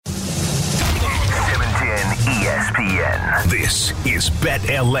ESPN. This is Bet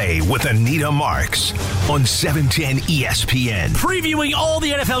LA with Anita Marks on 710 ESPN. Previewing all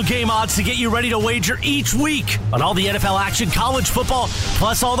the NFL game odds to get you ready to wager each week on all the NFL action, college football,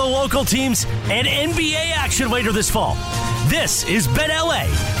 plus all the local teams and NBA action later this fall. This is Bet LA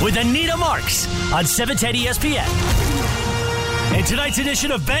with Anita Marks on 710 ESPN. And tonight's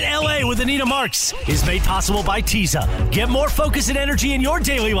edition of Bet LA with Anita Marks is made possible by Teza. Get more focus and energy in your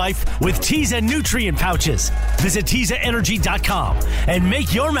daily life with Teza nutrient pouches. Visit TezaEnergy.com and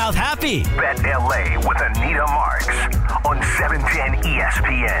make your mouth happy. Bet LA with Anita Marks on 710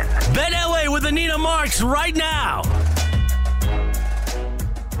 ESPN. Bet LA with Anita Marks right now.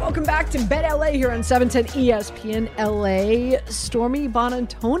 Welcome back to Bet LA here on 710 ESPN LA. Stormy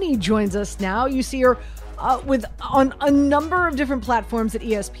Buonantony joins us now. You see her on a number of different platforms at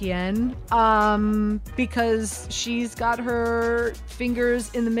ESPN because she's got her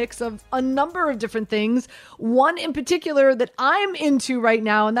fingers in the mix of a number of different things. One in particular that I'm into right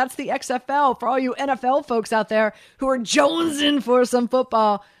now, and that's the XFL. For all you NFL folks out there who are jonesing for some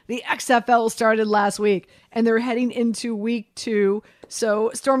football, the XFL started last week, and they're heading into week 2.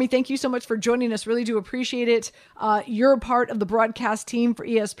 So, Stormy, thank you so much for joining us. Really do appreciate it. You're a part of the broadcast team for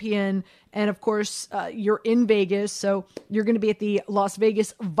ESPN. And, of course, you're in Vegas. So you're going to be at the Las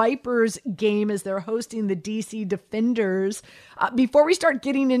Vegas Vipers game as they're hosting the DC Defenders. Before we start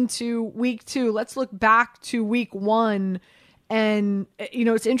getting into week 2, let's look back to week 1. And, you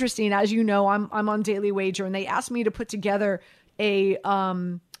know, it's interesting. As you know, I'm on Daily Wager, and they asked me to put together a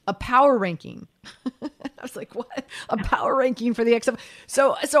power ranking. I was like, what? A power ranking for the XFL.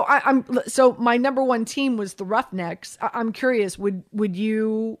 So my number one team was the Roughnecks. I'm curious, would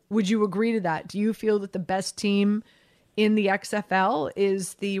you agree to that? Do you feel that the best team in the XFL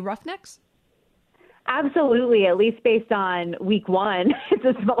is the Roughnecks? Absolutely, at least based on week 1. It's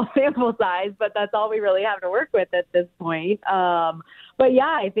a small sample size, but that's all we really have to work with at this point. But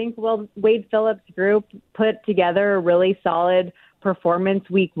yeah, I think Wade Phillips' group put together a really solid performance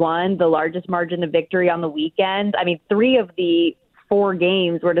week 1, the largest margin of victory on the weekend. I mean, 3 of the 4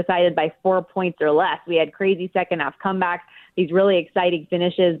 games were decided by 4 points or less. We had crazy second half comebacks, these really exciting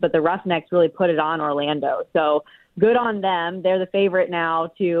finishes, but the Roughnecks really put it on Orlando. So good on them. They're the favorite now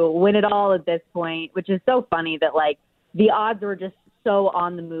to win it all at this point, which is so funny that like the odds were just so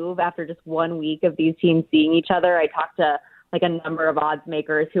on the move after just 1 week of these teams seeing each other. I talked to like a number of odds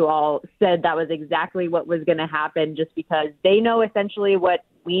makers who all said that was exactly what was going to happen, just because they know essentially what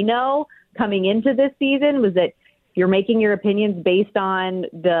we know coming into this season was that you're making your opinions based on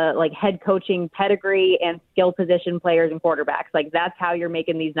the like head coaching pedigree and skill position players and quarterbacks. Like that's how you're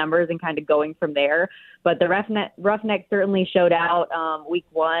making these numbers and kind of going from there. But the Roughnecks certainly showed out week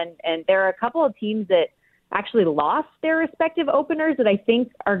 1. And there are a couple of teams that actually lost their respective openers that I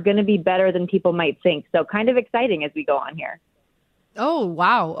think are going to be better than people might think. So kind of exciting as we go on here. Oh,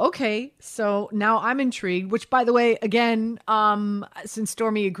 wow. Okay. So now I'm intrigued, which by the way, again, since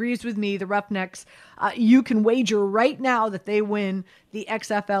Stormy agrees with me, the Roughnecks, you can wager right now that they win the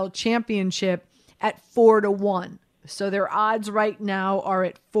XFL championship at 4-1. So their odds right now are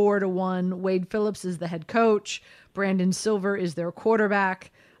at 4-1. Wade Phillips is the head coach. Brandon Silver is their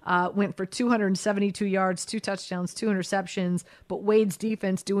quarterback. Went for 272 yards, 2 touchdowns, 2 interceptions. But Wade's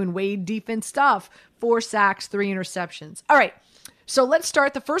defense doing Wade defense stuff. 4 sacks, 3 interceptions. All right. So let's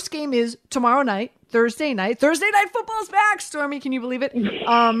start. The first game is tomorrow night, Thursday night. Thursday Night Football's back, Stormy. Can you believe it?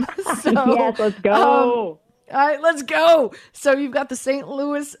 Yes, let's go. All right, let's go. So you've got the St.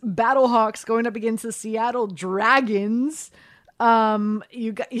 Louis Battlehawks going up against the Seattle Dragons.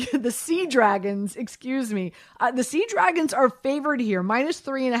 You got the Sea Dragons, excuse me. The Sea Dragons are favored here,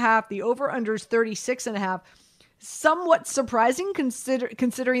 -3.5. The over-under is 36.5. Somewhat surprising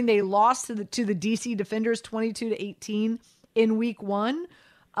considering they lost to the DC Defenders 22-18 in week 1.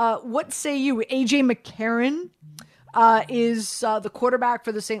 What say you? AJ McCarron is the quarterback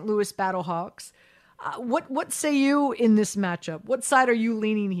for the St. Louis Battlehawks. What say you in this matchup? What side are you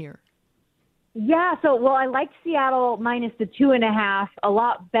leaning here? Yeah, I liked Seattle minus the 2.5 a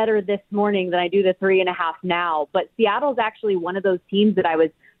lot better this morning than I do the 3.5 now. But Seattle's actually one of those teams that I was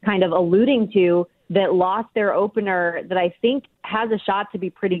kind of alluding to that lost their opener that I think has a shot to be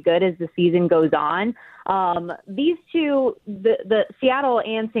pretty good as the season goes on. These two, the Seattle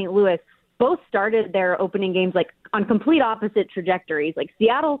and St. Louis, both started their opening games like on complete opposite trajectories. Like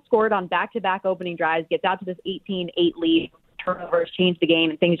Seattle scored on back-to-back opening drives, gets out to this 18-8 lead, turnovers changed the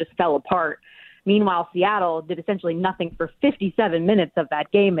game, and things just fell apart. Meanwhile, Seattle did essentially nothing for 57 minutes of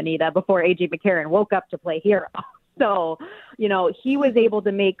that game, Anita, before A.J. McCarron woke up to play hero. So, he was able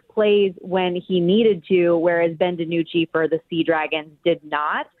to make plays when he needed to, whereas Ben DiNucci for the Sea Dragons did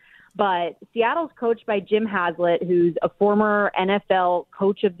not. But Seattle's coached by Jim Haslett, who's a former NFL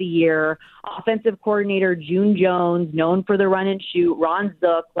Coach of the Year, offensive coordinator June Jones, known for the run and shoot, Ron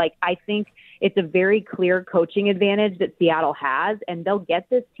Zook. Like, I think it's a very clear coaching advantage that Seattle has, and they'll get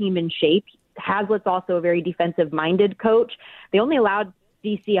this team in shape. Haslett's also a very defensive-minded coach. They only allowed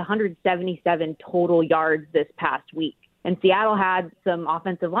DC 177 total yards this past week. And Seattle had some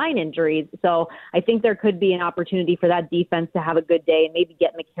offensive line injuries. So I think there could be an opportunity for that defense to have a good day and maybe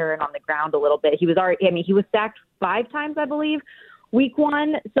get McCarron on the ground a little bit. He was sacked 5 times, I believe, week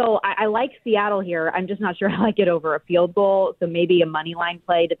 1. So I like Seattle here. I'm just not sure I like it over a field goal. So maybe a money line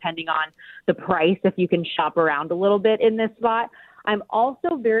play, depending on the price, if you can shop around a little bit in this spot. I'm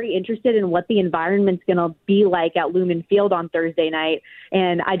also very interested in what the environment's going to be like at Lumen Field on Thursday night.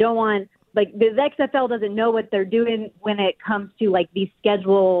 And I don't want, like, the XFL doesn't know what they're doing when it comes to, like, these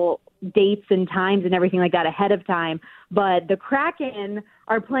schedule dates and times and everything like that ahead of time. But the Kraken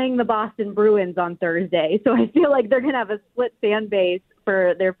are playing the Boston Bruins on Thursday. So I feel like they're going to have a split fan base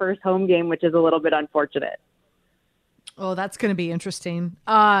for their first home game, which is a little bit unfortunate. Oh, that's going to be interesting.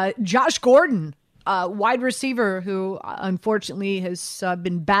 Josh Gordon, wide receiver who unfortunately has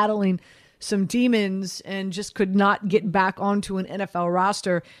been battling some demons and just could not get back onto an NFL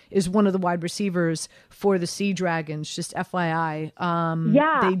roster, is one of the wide receivers for the Sea Dragons. Just FYI.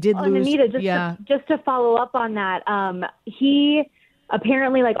 They did lose. Anita, just to follow up on that, he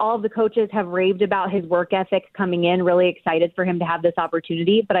apparently, like, all of the coaches have raved about his work ethic coming in, really excited for him to have this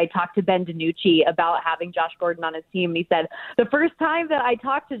opportunity. But I talked to Ben DiNucci about having Josh Gordon on his team, and he said, the first time that I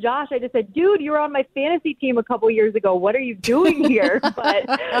talked to Josh, I just said, dude, you were on my fantasy team a couple years ago. What are you doing here? But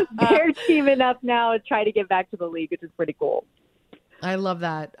they're teaming up now to try to get back to the league, which is pretty cool. I love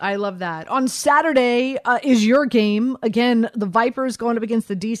that. On Saturday is your game. Again, the Vipers going up against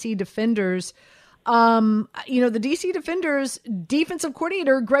the DC Defenders. The DC Defenders defensive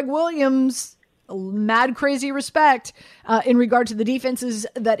coordinator, Greg Williams, mad crazy respect in regard to the defenses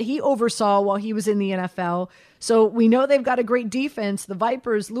that he oversaw while he was in the NFL. So we know they've got a great defense. The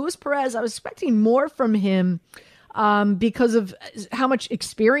Vipers, Luis Perez, I was expecting more from him because of how much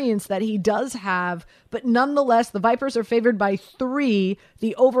experience that he does have. But nonetheless, the Vipers are favored by 3.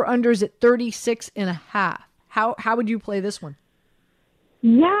 The over-under's at 36.5. How would you play this one?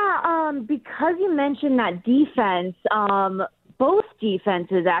 Yeah, because you mentioned that defense, both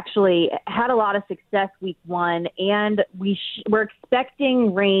defenses actually had a lot of success week 1, and we're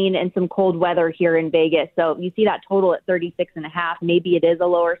expecting rain and some cold weather here in Vegas. So you see that total at 36.5. Maybe it is a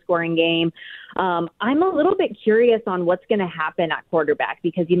lower scoring game. I'm a little bit curious on what's going to happen at quarterback,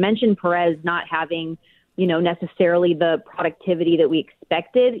 because you mentioned Perez not having, necessarily the productivity that we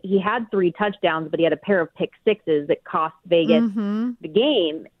expected. He had 3 touchdowns, but he had a pair of pick sixes that cost Vegas the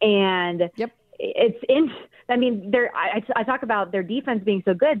game. And I talk about their defense being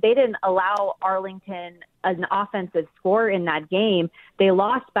so good. They didn't allow Arlington an offensive score in that game. They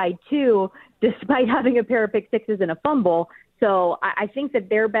lost by 2 despite having a pair of pick sixes and a fumble. So I think that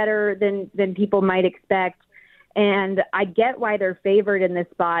they're better than people might expect. And I get why they're favored in this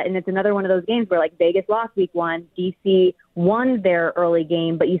spot. And it's another one of those games where, like, Vegas lost week 1, DC won their early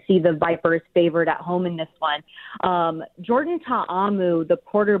game, but you see the Vipers favored at home in this one. Jordan Ta'amu, the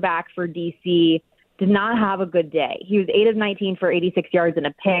quarterback for DC, did not have a good day. He was 8 of 19 for 86 yards and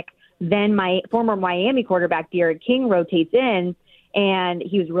a pick. Then my former Miami quarterback, Derek King, rotates in, and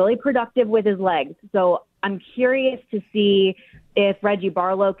he was really productive with his legs. So I'm curious to see if Reggie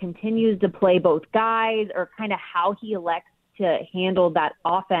Barlow continues to play both guys, or kind of how he elects to handle that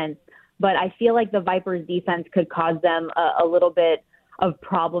offense. But I feel like the Vipers defense could cause them a little bit of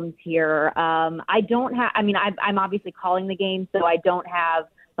problems here. I'm obviously calling the game, so I don't have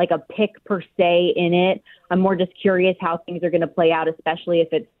like a pick per se in it. I'm more just curious how things are going to play out, especially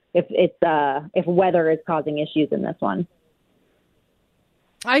if weather is causing issues in this one.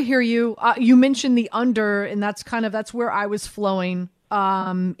 I hear you. You mentioned the under, and that's where I was flowing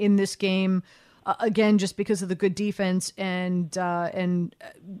in this game. Again, just because of the good defense and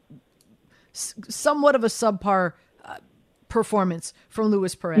somewhat of a subpar performance from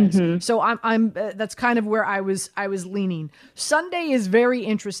Luis Perez. So I'm that's kind of where I was leaning. Sunday is very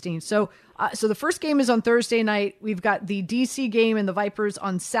interesting. So the first game is on Thursday night. We've got the DC game and the Vipers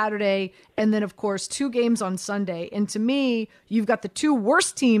on Saturday, and then of course 2 games on Sunday. And to me, you've got the 2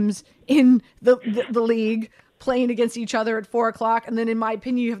 worst teams in the league playing against each other at 4:00. And then in my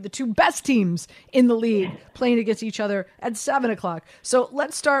opinion, you have the 2 best teams in the league playing against each other at 7:00. So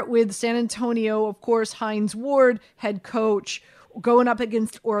let's start with San Antonio. Of course, Hines Ward, head coach, going up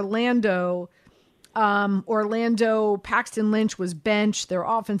against Orlando. Paxton Lynch was benched. Their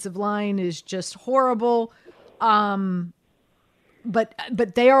offensive line is just horrible. but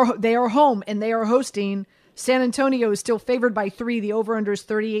they are home and they are hosting. San Antonio is still favored by 3. The over/under is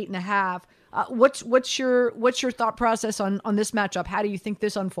 38.5. What's your thought process on this matchup? How do you think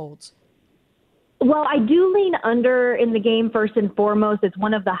this unfolds? Well, I do lean under in the game first and foremost. It's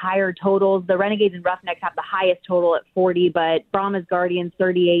one of the higher totals. The Renegades and Roughnecks have the highest total at 40, but Brahma's Guardians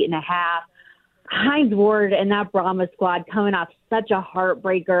 38.5. Hines Ward and that Brahma squad coming off such a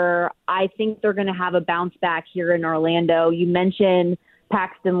heartbreaker. I think they're going to have a bounce back here in Orlando. You mentioned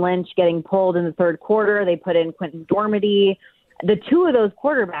Paxton Lynch getting pulled in the third quarter. They put in Quentin Dormady. The two of those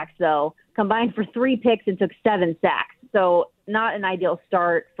quarterbacks, though, combined for 3 picks and took 7 sacks. So not an ideal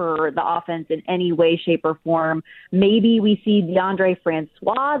start for the offense in any way, shape, or form. Maybe we see DeAndre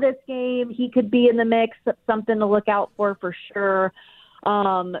Francois this game. He could be in the mix, something to look out for sure.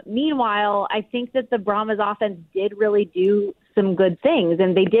 Meanwhile, I think that the Brahmas offense did really do some good things,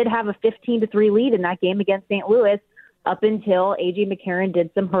 and they did have a 15-3 lead in that game against St. Louis up until A.J. McCarron did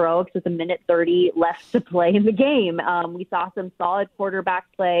some heroics with 1:30 left to play in the game. We saw some solid quarterback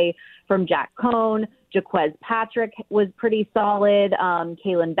play from Jack Cohn. Jaquez Patrick was pretty solid.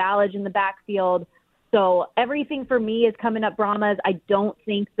 Kalen Ballage in the backfield. So everything for me is coming up Brahmas. I don't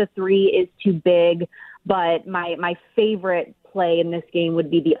think the 3 is too big, but my favorite play in this game would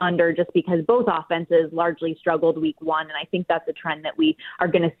be the under, just because both offenses largely struggled week 1, and I think that's a trend that we are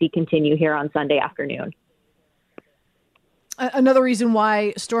going to see continue here on Sunday afternoon. Another reason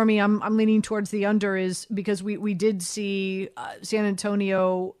why, Stormy, I'm leaning towards the under is because we did see San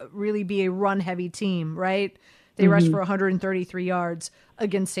Antonio really be a run-heavy team, right? They rushed for 133 yards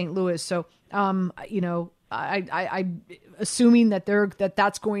against St. Louis. So, I assuming that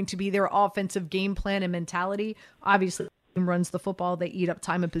that's going to be their offensive game plan and mentality. Obviously, the team runs the football, they eat up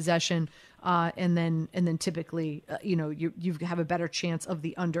time of possession, and then typically, you have a better chance of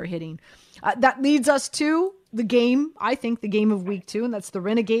the under hitting. That leads us to the game, I think the game of week 2, and that's the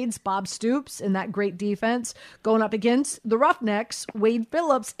Renegades, Bob Stoops, and that great defense going up against the Roughnecks, Wade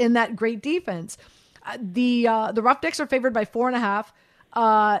Phillips, in that great defense. The Roughnecks are favored by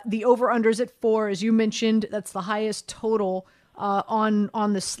 4.5. The over-unders at 4, as you mentioned. That's the highest total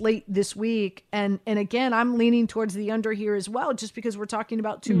on the slate this week. And again, I'm leaning towards the under here as well, just because we're talking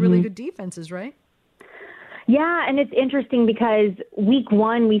about 2 really good defenses, right? Yeah, and it's interesting because week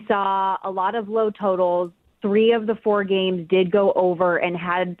 1 we saw a lot of low totals. 3 of the 4 games did go over and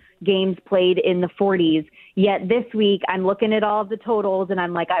had games played in the 40s. Yet this week, I'm looking at all of the totals, and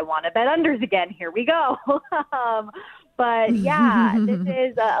I'm like, I want to bet unders again. Here we go. But, yeah, this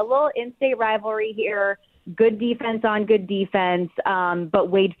is a little in-state rivalry here. Good defense on good defense,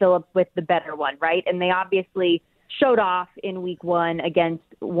 but Wade Phillips with the better one, right? And they obviously showed off in week 1 against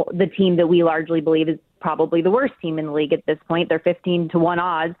the team that we largely believe is probably the worst team in the league at this point. They're 15-1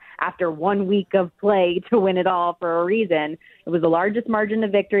 odds after 1 week of play to win it all for a reason. It was the largest margin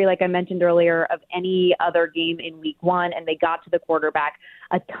of victory, like I mentioned earlier, of any other game in week 1, and they got to the quarterback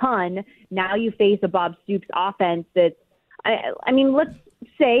a ton. Now you face a Bob Stoops offense that's, I mean, let's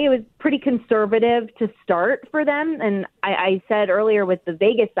say it was pretty conservative to start for them. And I said earlier with the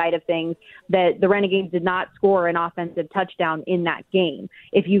Vegas side of things that the Renegades did not score an offensive touchdown in that game.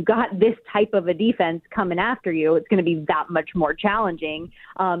 If you've got this type of a defense coming after you, it's going to be that much more challenging.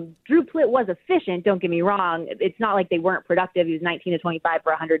 Drew Plitt was efficient, don't get me wrong. It's not like they weren't productive. He was 19-25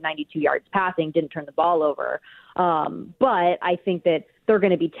 for 192 yards passing, didn't turn the ball over. But I think that they're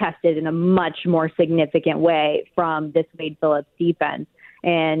going to be tested in a much more significant way from this Wade Phillips defense.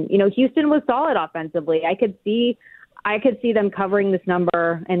 And, Houston was solid offensively. I could see them covering this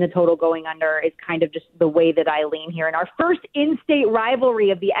number, and the total going under is kind of just the way that I lean here in our first in-state rivalry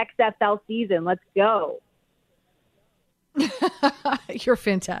of the XFL season. Let's go. You're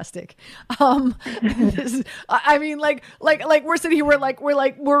fantastic. We're sitting here,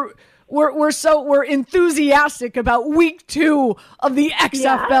 we're enthusiastic about week 2 of the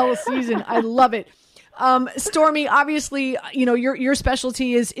XFL season. I love it. Stormy, obviously, your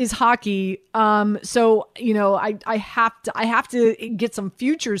specialty is hockey. So, I have to get some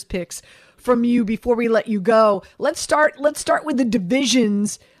futures picks from you before we let you go. Let's start with the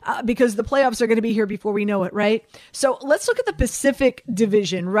divisions, because the playoffs are going to be here before we know it, right? So let's look at the Pacific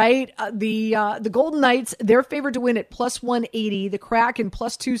Division, right? The Golden Knights, they're favored to win at plus 180. The Kraken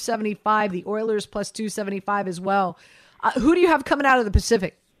plus 275. The Oilers plus 275 as well. Who do you have coming out of the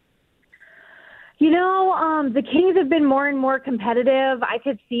Pacific? The Kings have been more and more competitive. I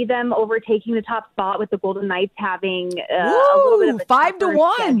could see them overtaking the top spot with the Golden Knights having a little bit of a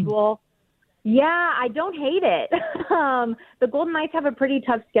 5-1 schedule. Yeah, I don't hate it. The Golden Knights have a pretty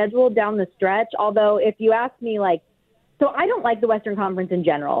tough schedule down the stretch. Although if you ask me, So I don't like the Western Conference in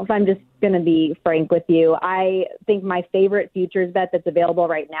general, if I'm just going to be frank with you. I think my favorite futures bet that's available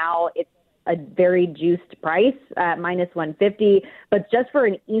right now, it's a very juiced price at minus 150, but just for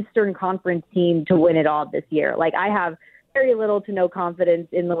an Eastern Conference team to win it all this year. Like, I have very little to no confidence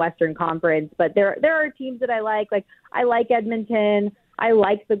in the Western Conference, but there are teams that I like. Like, I like Edmonton. I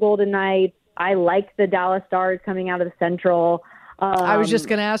like the Golden Knights. I like the Dallas Stars coming out of the Central. I was just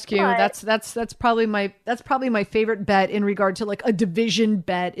going to ask you. But That's probably my favorite bet in regard to like a division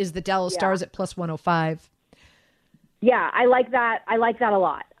bet is the Dallas Stars at plus 105. Yeah, I like that. I like that a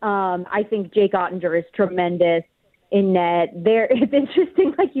lot. I think Jake Ottinger is tremendous in net. It's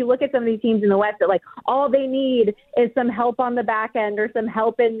interesting. Like, you look at some of these teams in the West that like all they need is some help on the back end or some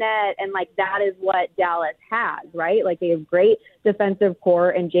help in net, and like that is what Dallas has, right? Like, they have great defensive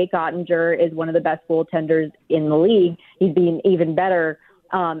core, and Jake Ottinger is one of the best goaltenders in the league. He's been even better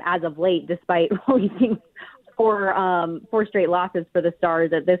as of late, despite losing four straight losses for the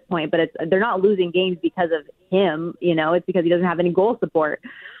Stars at this point. But they're not losing games because of him, it's because he doesn't have any goal support.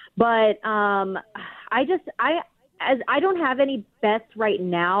 But I don't have any bets right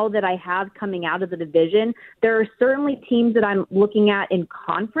now that I have coming out of the division. There are certainly teams that I'm looking at in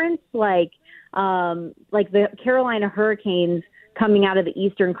conference, like the Carolina Hurricanes coming out of the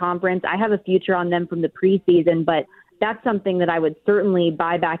Eastern Conference. I have a future on them from the preseason, but that's something that I would certainly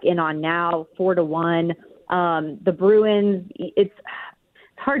buy back in on now, 4-1. The Bruins, it's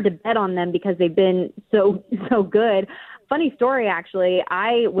hard to bet on them because they've been so good. Funny story, actually.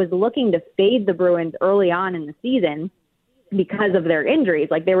 I was looking to fade the Bruins early on in the season because of their injuries.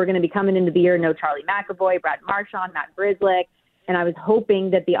 Like, they were going to be coming into the year, no Charlie McAvoy, Brad Marchand, Matt Grzelcyk, and I was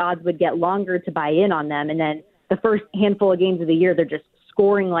hoping that the odds would get longer to buy in on them. And then the first handful of games of the year, they're just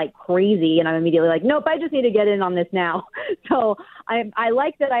scoring like crazy, and I'm immediately like, nope, I just need to get in on this now. So I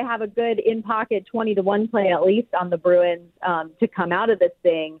like that I have a good in-pocket 20-1 play at least on the Bruins to come out of this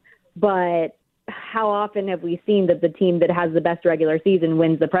thing. But how often have we seen that the team that has the best regular season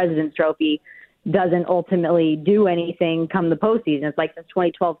wins the President's Trophy doesn't ultimately do anything come the postseason? It's like since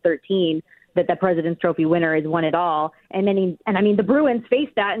 2012-13 that the President's Trophy winner has won it all. And the Bruins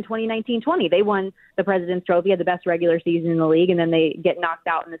faced that in 2019-20. They won the President's Trophy, had the best regular season in the league, and then they get knocked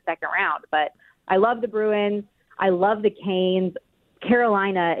out in the second round. But I love the Bruins. I love the Canes.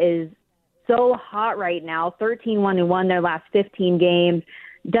 Carolina is so hot right now, 13-1-1 their last 15 games.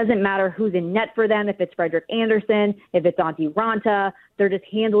 Doesn't matter who's in net for them, if it's Frederik Andersen, if it's Antti Ranta. They're just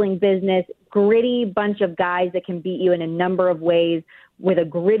handling business. Gritty bunch of guys that can beat you in a number of ways with a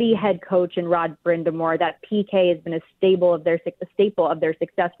gritty head coach in Rod Brindamore. That PK has been a staple of their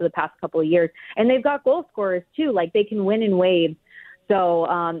success for the past couple of years. And they've got goal scorers, too. Like, they can win in waves. So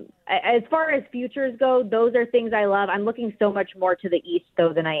as far as futures go, those are things I love. I'm looking so much more to the East,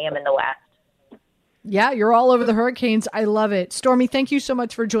 though, than I am in the West. Yeah, you're all over the Hurricanes. I love it. Stormy, thank you so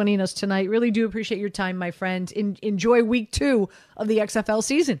much for joining us tonight. Really do appreciate your time, my friend. Enjoy week 2 of the XFL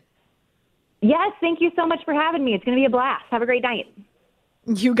season. Yes, thank you so much for having me. It's going to be a blast. Have a great night.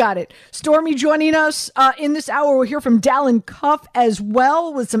 You got it. Stormy joining us in this hour. We'll hear from Dallin Cuff as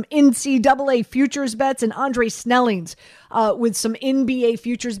well with some NCAA futures bets, and Andre Snellings with some NBA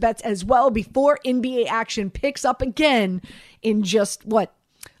futures bets as well before NBA action picks up again in just 48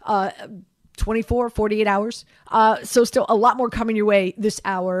 hours. So still a lot more coming your way this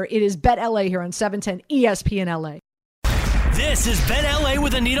hour. It is Bet LA here on 710 ESPN LA. This is Bet LA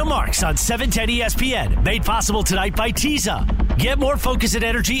with Anita Marks on 710 ESPN. Made possible tonight by Teza. Get more focus and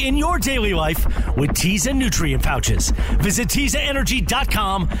energy in your daily life with Teza nutrient pouches. Visit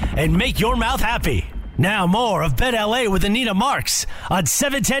TezaEnergy.com and make your mouth happy. Now more of Bet LA with Anita Marks on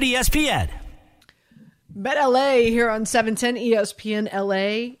 710 ESPN. Bet LA here on 710 ESPN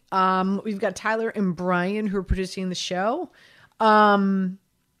LA. We've got Tyler and Brian who are producing the show.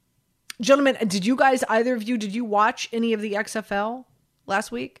 Gentlemen, either of you, did you watch any of the XFL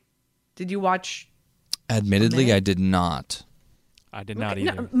last week? Did you watch? Admittedly, I did not. I did not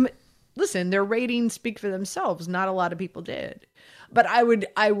either. No, listen, their ratings speak for themselves. Not a lot of people did. But I would,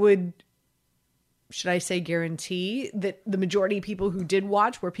 should I say guarantee that the majority of people who did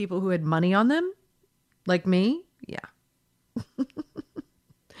watch were people who had money on them? Like me? Yeah.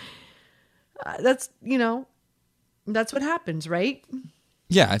 That's what happens, right?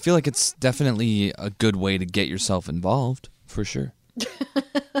 Yeah, I feel like it's definitely a good way to get yourself involved, for sure. It's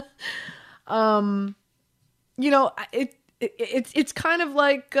kind of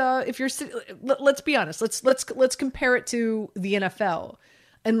like if you're, let's be honest, let's compare it to the NFL.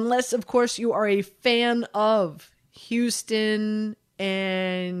 Unless, of course, you are a fan of Houston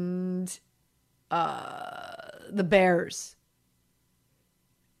and the Bears.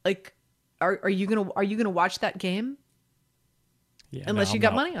 Like, are you gonna watch that game? Yeah, unless you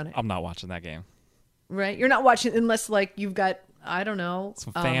got money on it. I'm not watching that game. Right? You're not watching unless like you've got, I don't know,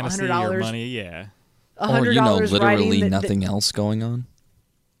 Some fantasy $100 or money, yeah. Or, $100 literally riding nothing else going on.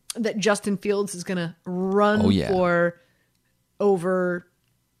 that Justin Fields is going to run for over,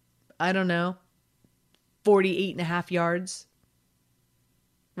 I don't know, 48.5 yards.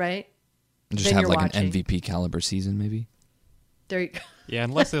 Right? Just Then have you're like watching. an MVP caliber season, maybe. There you go. Yeah,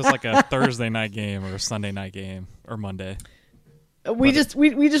 unless it was like a Thursday night game or a Sunday night game or Monday. We just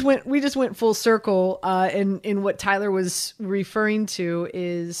went full circle. In what Tyler was referring to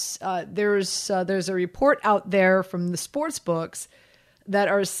is there's a report out there from the sports books that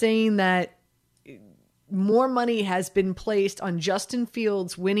are saying that more money has been placed on Justin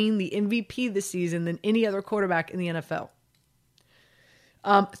Fields winning the MVP this season than any other quarterback in the NFL.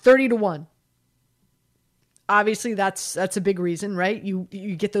 30-1. Obviously, that's a big reason, right? You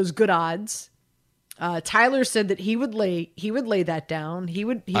get those good odds. Tyler said that he would lay that down. He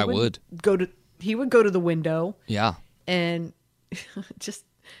would go to the window. Yeah. And just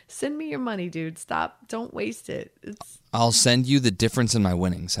send me your money, dude. Stop. Don't waste it. I'll send you the difference in my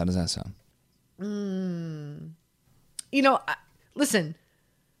winnings. How does that sound? Listen,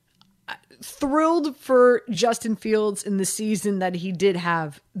 thrilled for Justin Fields in the season that he did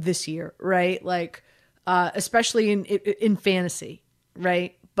have this year, right? Like, especially in fantasy,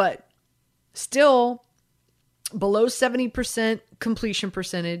 right? But still below 70% completion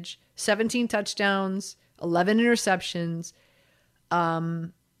percentage, 17 touchdowns, 11 interceptions,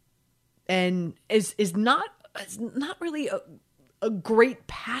 and is not really a great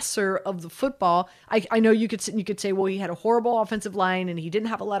passer of the football. I know you could say, well, he had a horrible offensive line and he didn't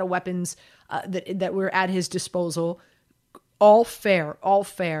have a lot of weapons that were at his disposal. All fair.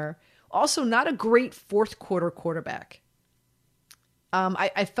 Also, not a great fourth quarter quarterback.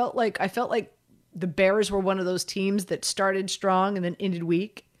 I felt like the Bears were one of those teams that started strong and then ended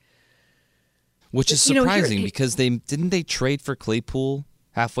weak. Which is surprising because didn't they trade for Claypool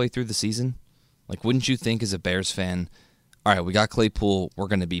halfway through the season? Like, wouldn't you think as a Bears fan, all right, we got Claypool, we're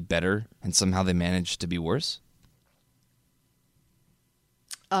going to be better, and somehow they managed to be worse?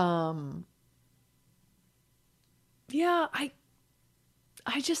 Yeah, I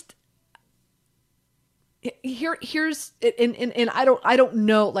just here's and I don't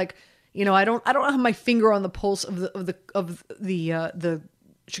know, like, I don't have my finger on the pulse of the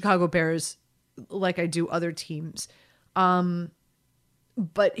Chicago Bears like I do other teams.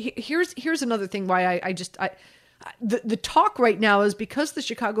 But here's another thing why the talk right now is because the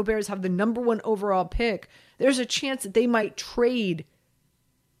Chicago Bears have the number 1 overall pick, there's a chance that they might trade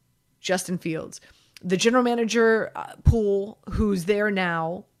Justin Fields. The general manager pool who's there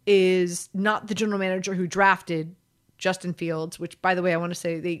now is not the general manager who drafted Justin Fields, which, by the way, I want to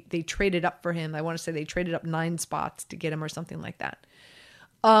say they traded up for him. I want to say they traded up 9 spots to get him or something like that.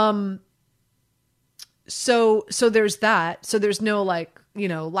 So there's that. So there's no, like, a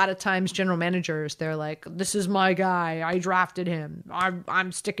lot of times general managers, they're like, this is my guy. I drafted him.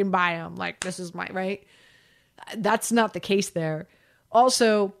 I'm sticking by him. Like, this is my, right? That's not the case there.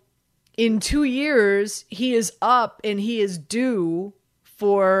 Also, in 2 years, he is up and he is due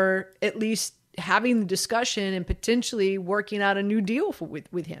for at least having the discussion and potentially working out a new deal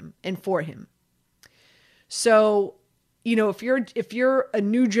with him and for him. So, if you're a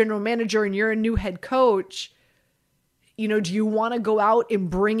new general manager and you're a new head coach, do you want to go out and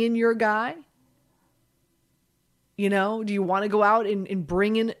bring in your guy? Do you want to go out and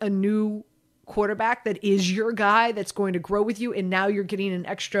bring in a new quarterback that is your guy that's going to grow with you, and now you're getting an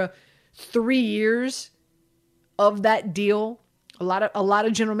extra 3 years of that deal? A lot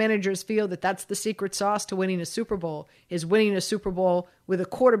of general managers feel that that's the secret sauce to winning a Super Bowl, is winning a Super Bowl with a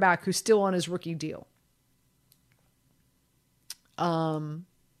quarterback who's still on his rookie deal.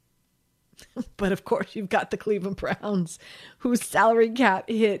 But of course you've got the Cleveland Browns, whose salary cap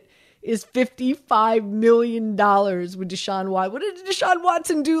hit is $55 million with Deshaun Watson. What did Deshaun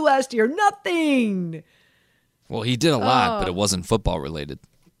Watson do last year? Nothing. Well, he did a lot, but it wasn't football related.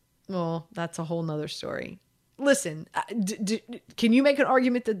 Well, that's a whole nother story. Listen, can you make an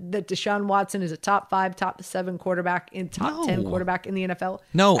argument that Deshaun Watson is a top 5, top 7 quarterback in top 10 quarterback in the NFL?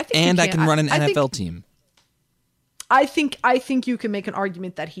 No, I can run an NFL team. I think you can make an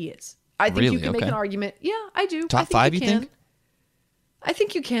argument that he is. I think you can make an argument. Yeah, I do. Top 5, you think? I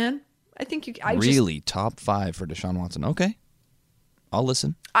think you can. I think you. Top 5 for Deshaun Watson. Okay, I'll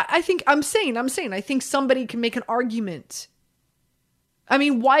listen. I think I'm saying. I think somebody can make an argument. I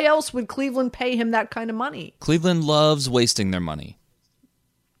mean, why else would Cleveland pay him that kind of money? Cleveland loves wasting their money.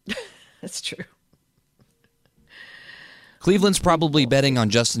 That's true. Cleveland's probably betting on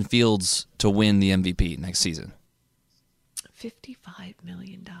Justin Fields to win the MVP next season. $55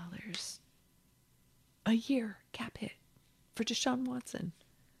 million a year cap hit for Deshaun Watson.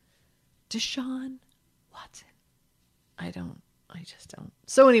 Deshaun Watson. I just don't.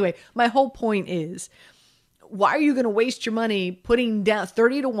 So anyway, my whole point is, why are you going to waste your money putting down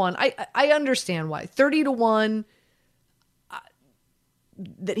 30-1? I understand why. 30-1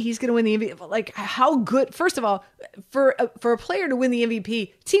 that he's going to win the MVP. Like, how good? First of all, for a player to win the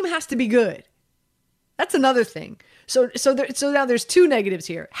MVP, team has to be good. That's another thing. So now there's two negatives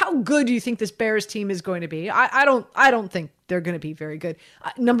here. How good do you think this Bears team is going to be? I don't think they're going to be very good.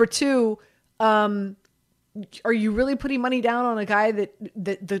 Number two, are you really putting money down on a guy that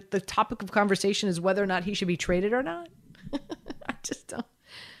the topic of conversation is whether or not he should be traded or not? I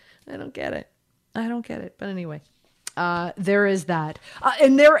don't get it. But anyway, there is that.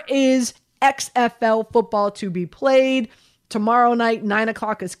 And there is XFL football to be played. Tomorrow night, 9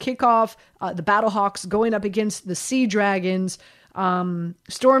 o'clock is kickoff. The Battlehawks going up against the Sea Dragons.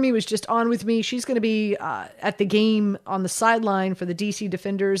 Stormy was just on with me. She's going to be at the game on the sideline for the DC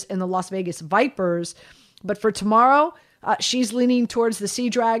Defenders and the Las Vegas Vipers. But for tomorrow, she's leaning towards the Sea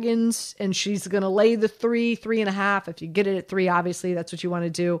Dragons, and she's going to lay the 3.5. If you get it at 3, obviously, that's what you want to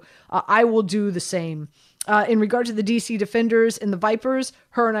do. I will do the same. In regard to the DC Defenders and the Vipers,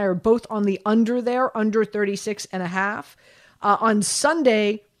 her and I are both on the under there, under 36.5. On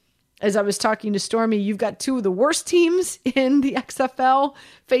Sunday, as I was talking to Stormy, you've got two of the worst teams in the XFL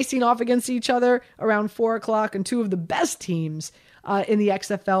facing off against each other around 4 o'clock, and two of the best teams in the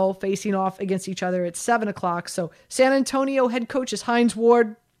XFL facing off against each other at 7 o'clock. So San Antonio head coach is Hines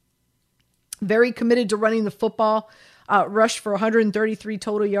Ward, very committed to running the football, rushed for 133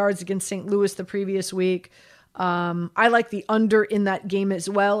 total yards against St. Louis the previous week. I like the under in that game as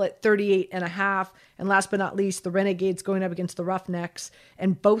well at 38.5. And last but not least, the Renegades going up against the Roughnecks.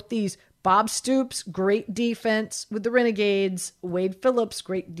 And both these, Bob Stoops, great defense with the Renegades. Wade Phillips,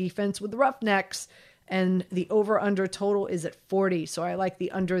 great defense with the Roughnecks. And the over-under total is at 40. So I like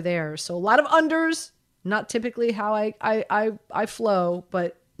the under there. So a lot of unders, not typically how I flow,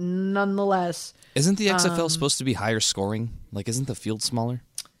 but nonetheless. Isn't the XFL supposed to be higher scoring? Like, isn't the field smaller?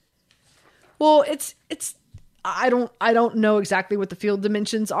 Well, it's I don't know exactly what the field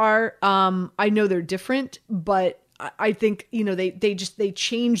dimensions are. I know they're different, but I think, they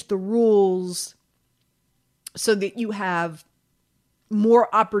changed the rules so that you have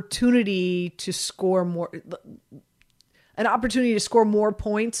more opportunity to score more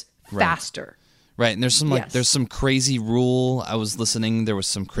points faster. Right. And there's some there's some crazy rule. I was listening. There was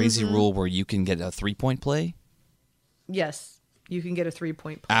some crazy rule where you can get a 3-point play. Yes, you can get a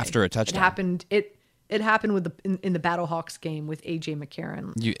 3-point play after a touchdown. It happened with in the Battlehawks game with AJ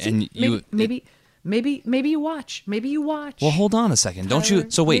McCarron. Maybe you watch. Maybe you watch. Well, hold on a second. Don't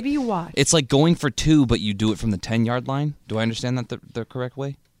you? So wait. Maybe you watch. It's like going for 2, but you do it from the 10-yard line. Do I understand that the correct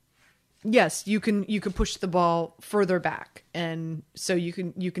way? Yes, you can push the ball further back, and so you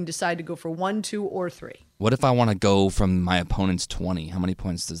can decide to go for 1, 2, or 3. What if I want to go from my opponent's 20? How many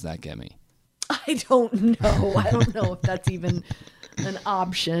points does that get me? I don't know. I don't know if that's even an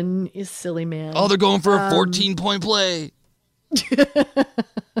option. You silly man. Oh, they're going for a 14-point play.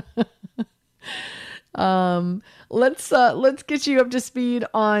 Let's get you up to speed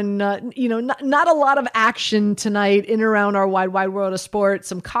on not a lot of action tonight in and around our wide world of sports.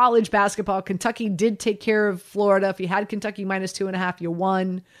 Some college basketball. Kentucky did take care of Florida. If you had Kentucky -2.5, you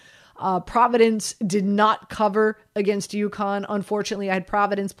won. Providence did not cover against UConn. Unfortunately, I had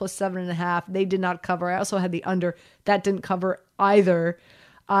Providence +7.5. They did not cover. I also had the under. That didn't cover either.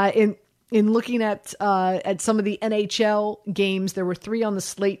 In looking at some of the NHL games, there were 3 on the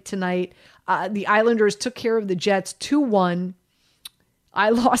slate tonight. The Islanders took care of the Jets 2-1. I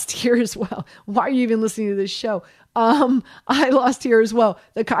lost here as well. Why are you even listening to this show? I lost here as well.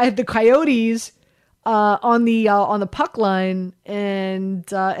 I had the Coyotes on the puck line, and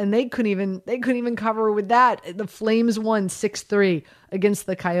they couldn't even cover with that. The Flames won 6-3 against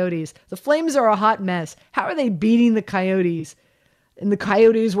the Coyotes. The Flames are a hot mess. How are they beating the Coyotes? And the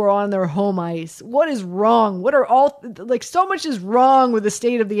Coyotes were on their home ice. What is wrong? So much is wrong with the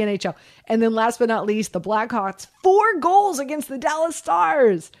state of the NHL. And then last but not least, the Blackhawks, 4 goals against the Dallas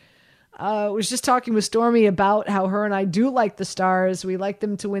Stars. I was just talking with Stormy about how her and I do like the Stars. We like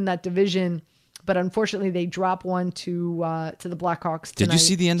them to win that division. But unfortunately, they drop one to the Blackhawks tonight. Did you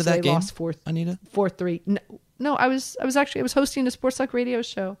see the end of that game, lost Anita? 4-3. No, I was hosting a Sports Talk radio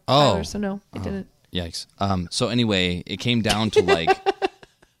show. Oh. Tyler, so no, I didn't. Yikes. So anyway, it came down to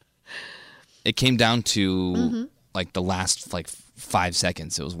like the last 5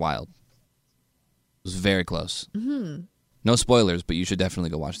 seconds. It was wild. It was very close. Mm-hmm. No spoilers, but you should definitely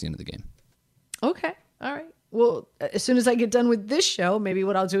go watch the end of the game. Okay. All right. Well, as soon as I get done with this show, maybe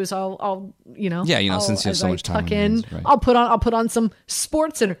what I'll do is I'll since you have so much time, right. I'll put on some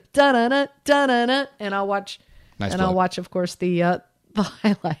Sports Center, and I'll watch. I'll watch, of course, the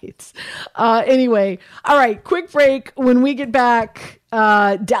highlights. Anyway, all right, quick break. When we get back,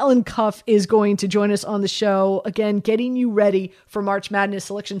 Dallin Cuff is going to join us on the show again, getting you ready for March Madness.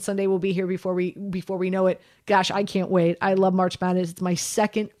 Selection Sunday will be here before we know it. Gosh, I can't wait. I love March Madness. It's my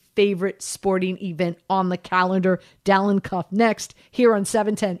second favorite sporting event on the calendar. Dallin Cuff next here on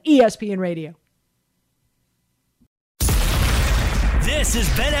 710 ESPN Radio. This is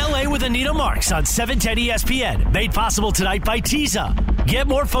Bet LA with Anita Marks on 710 ESPN. Made possible tonight by Teza. Get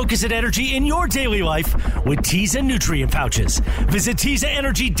more focus and energy in your daily life with Teza nutrient pouches. Visit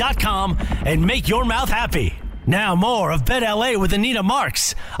TezaEnergy.com and make your mouth happy. Now more of Bet LA with Anita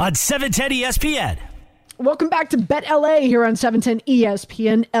Marks on 710 ESPN. Welcome back to Bet LA here on 710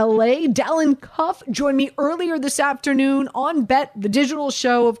 ESPN LA. Dallin Cuff joined me earlier this afternoon on Bet, the digital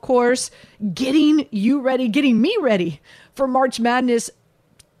show, of course, getting me ready for March Madness.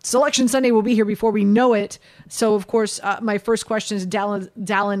 Selection Sunday will be here before we know it. So, of course, my first question is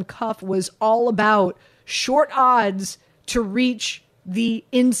Dallin Cuff was all about short odds to reach the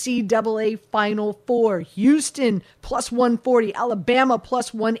NCAA Final Four. Houston plus 140, Alabama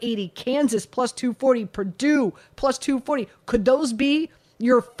plus 180, Kansas plus 240, Purdue plus 240. Could those be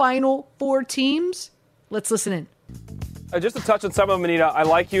your Final Four teams? Let's listen in. Just to touch on some of them, Anita, I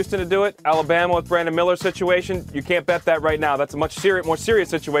like Houston to do it. Alabama with Brandon Miller's situation, you can't bet that right now. That's a much more serious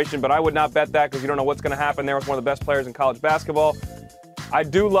situation, but I would not bet that because you don't know what's going to happen there with one of the best players in college basketball. I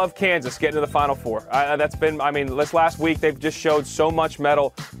do love Kansas getting to the Final Four. This last week they've just showed so much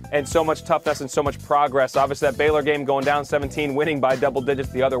mettle and so much toughness and so much progress. Obviously, that Baylor game going down 17, winning by double digits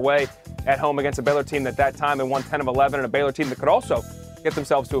the other way at home against a Baylor team that time they won 10 of 11, and a Baylor team that could also get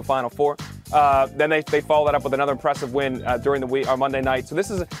themselves to a Final Four. Then they follow that up with another impressive win during the week or Monday night. So this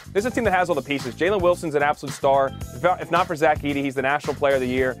is a team that has all the pieces. Jalen Wilson's an absolute star. If not for Zach Edey, he's the National Player of the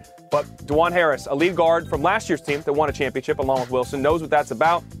Year. But DeJuan Harris, a lead guard from last year's team that won a championship along with Wilson, knows what that's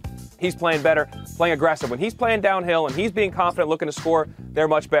about. He's playing better, playing aggressive. When he's playing downhill and he's being confident, looking to score, they're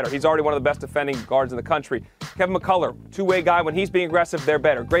much better. He's already one of the best defending guards in the country. Kevin McCullough, two-way guy. When he's being aggressive, they're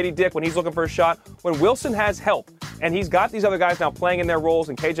better. Grady Dick, when he's looking for a shot. When Wilson has help, and he's got these other guys now playing in their roles,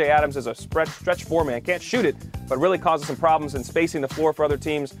 and KJ Adams is a stretch four man. Can't shoot it, but really causes some problems in spacing the floor for other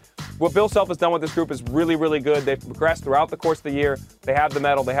teams. What Bill Self has done with this group is really, really good. They've progressed throughout the course of the year. They have the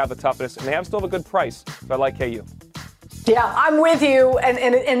mettle, they have the toughness, and they have still have a good price. So I like KU. Yeah, I'm with you,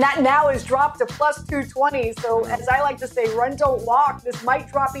 and that now is dropped to plus 220. So as I like to say, run, don't walk. This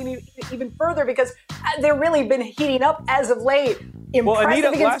might drop even further because they've really been heating up as of late. Well, Anita,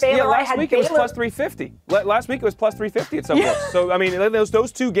 last week it was plus 350. Last week it was plus 350 at some point. So, I mean,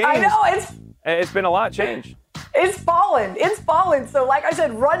 those two games, I know, it's been a lot of change. It's fallen. So like I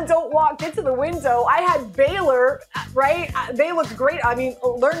said, run, don't walk, get to the window. I had Baylor, right? They looked great. I mean,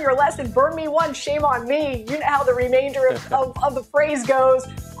 learn your lesson. Burn me once, shame on me. You know how the remainder of the phrase goes.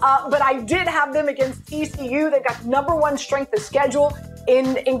 But I did have them against TCU. They got number one strength of schedule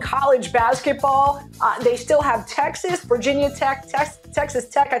in college basketball. They still have Texas, Virginia Tech, Texas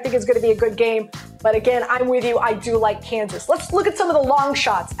Tech. I think is going to be a good game. But again, I'm with you. I do like Kansas. Let's look at some of the long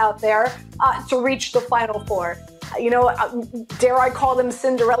shots out there to reach the Final Four. Dare I call them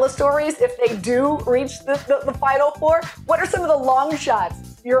Cinderella stories if they do reach the Final Four? What are some of the long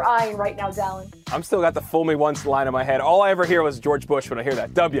shots you're eyeing right now, Dallin? I'm still got the fool me once line in my head. All I ever hear was George Bush when I hear that.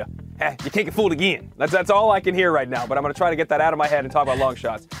 You can't get fooled again. That's all I can hear right now, but I'm going to try to get that out of my head and talk about long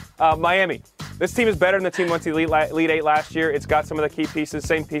shots. Miami. This team is better than the team went to Elite Eight last year. It's got some of the key pieces,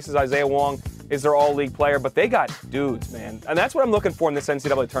 same pieces. Isaiah Wong is their all-league player, but they got dudes, man. And that's what I'm looking for in this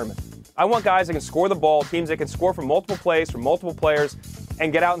NCAA tournament. I want guys that can score the ball, teams that can score from multiple plays, from multiple players,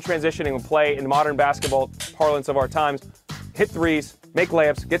 and get out and transitioning and play in modern basketball parlance of our times. Hit threes, make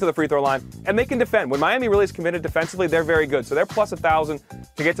layups, get to the free throw line, and they can defend. When Miami really is committed defensively, they're very good. So they're plus 1,000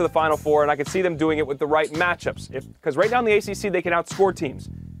 to get to the Final Four, and I can see them doing it with the right matchups. Because right now in the ACC, they can outscore teams.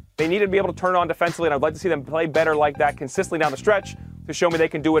 They need to be able to turn on defensively, and I'd like to see them play better like that consistently down the stretch to show me they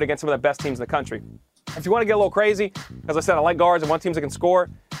can do it against some of the best teams in the country. If you want to get a little crazy, as I said, I like guards and want teams that can score.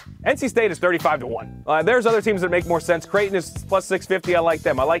 NC State is 35-1. There's other teams that make more sense. Creighton is plus 650. I like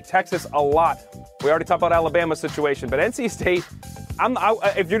them. I like Texas a lot. We already talked about Alabama's situation, but NC State,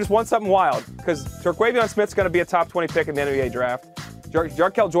 if you just want something wild, because Terquavion Smith's going to be a top 20 pick in the NBA draft.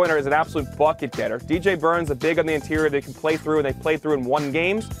 Jarkel Joyner is an absolute bucket getter. DJ Burns, a big on the interior, they can play through, and they played through in 1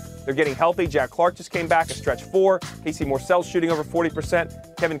 game. They're getting healthy. Jack Clark just came back, a stretch 4. Casey Morcell's shooting over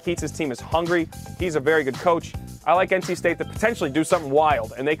 40%. Kevin Keats' team is hungry. He's a very good coach. I like NC State to potentially do something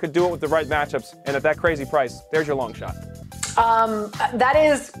wild, and they could do it with the right matchups. And at that crazy price, there's your long shot. That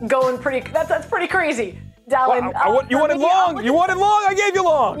is going pretty. That's pretty crazy, Dallin. Well, you wanted long. You wanted long. I gave you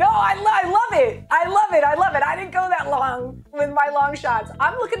long. No, I love it. I love it. I didn't go that long with my long shots.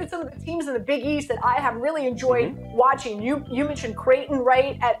 I'm looking at some of the teams in the Big East that I have really enjoyed watching. You mentioned Creighton,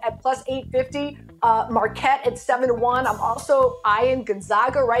 right, at plus 850. Marquette at 7-1. I'm also eyeing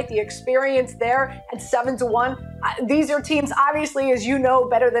Gonzaga, right? The experience there at 7-1. These are teams, obviously, as you know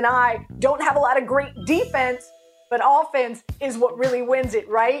better than I, don't have a lot of great defense, but offense is what really wins it,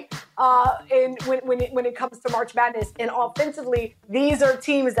 right? And when it comes to March Madness, and offensively, these are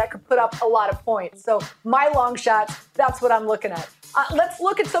teams that could put up a lot of points. So my long shots, that's what I'm looking at. Let's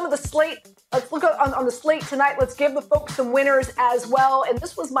look at some of the slate. Let's look on the slate tonight. Let's give the folks some winners as well. And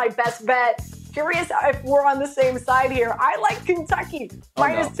this was my best bet. Curious if we're on the same side here. I like Kentucky.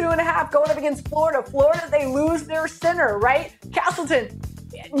 Minus 2.5 going up against Florida. Florida, they lose their center, right? Castleton.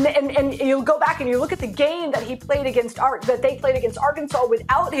 And you'll go back and you look at the game that they played against Arkansas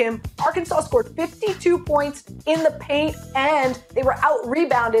without him. Arkansas scored 52 points in the paint, and they were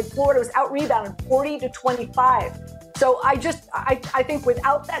out-rebounded. Florida was out-rebounded 40-25. So I think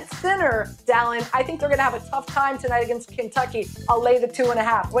without that center, Dallin, I think they're going to have a tough time tonight against Kentucky. I'll lay the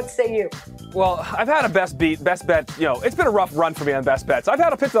 2.5. What say you? Well, I've had a best bet. It's been a rough run for me on best bets. I've had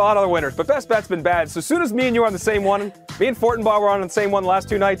to pick a lot of other winners, but best bet's been bad. So as soon as me and you are on the same one, me and Fortenbaugh were on the same one the last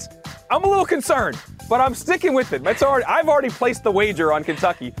 2 nights, I'm a little concerned, but I'm sticking with it. I've already placed the wager on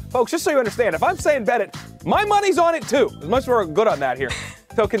Kentucky. Folks, just so you understand, if I'm saying bet it, my money's on it too. As much as we're good on that here.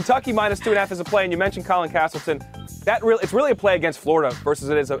 So Kentucky minus 2.5 is a play, and you mentioned Colin Castleton. It's really a play against Florida versus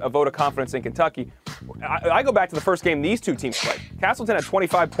it is a vote of confidence in Kentucky. I go back to the first game these two teams played. Castleton had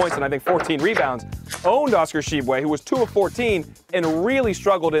 25 points and I think 14 rebounds, owned Oscar Tshiebwe, who was 2 of 14, and really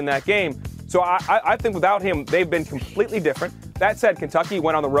struggled in that game. So I think without him, they've been completely different. That said, Kentucky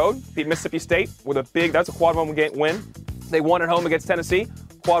went on the road, beat Mississippi State with that's a quad 1 win. They won at home against Tennessee,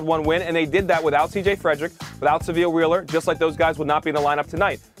 quad 1 win, and they did that without C.J. Frederick, without Seville Wheeler, just like those guys would not be in the lineup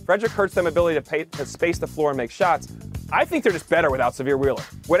tonight. Frederick hurts them ability to space the floor and make shots. I think they're just better without Severe Wheeler.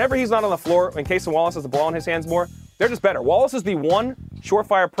 Whenever he's not on the floor, in case Wallace has the ball in his hands more, they're just better. Wallace is the one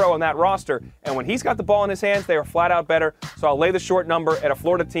surefire pro on that roster, and when he's got the ball in his hands, they are flat out better. So I'll lay the short number at a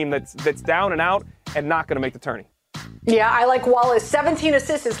Florida team that's down and out and not going to make the tourney. Yeah, I like Wallace. 17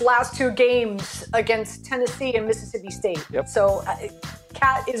 assists his last 2 games against Tennessee and Mississippi State. Yep. So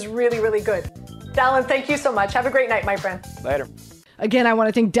Cat is really, really good. Dallin, thank you so much. Have a great night, my friend. Later. Again, I want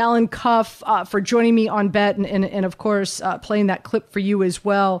to thank Dallin Cuff for joining me on Bet and of course, playing that clip for you as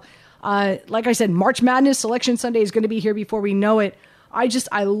well. Like I said, March Madness Selection Sunday is going to be here before we know it.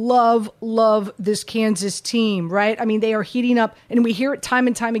 I love this Kansas team, right? I mean, they are heating up, and we hear it time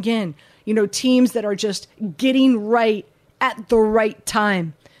and time again. Teams that are just getting right at the right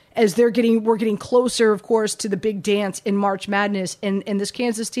time as we're getting closer, of course, to the big dance in March Madness. And this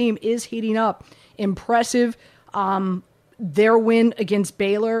Kansas team is heating up. Impressive. Their win against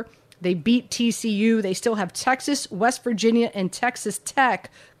Baylor. They beat TCU. They still have Texas, West Virginia, and Texas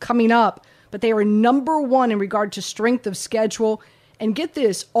Tech coming up. But they are number 1 in regard to strength of schedule. And get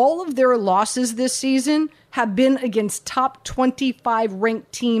this, all of their losses this season have been against top 25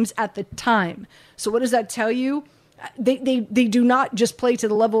 ranked teams at the time. So what does that tell you? They do not just play to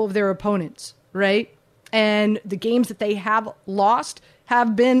the level of their opponents, right? And the games that they have lost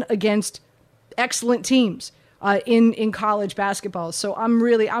have been against excellent teams in college basketball. So I'm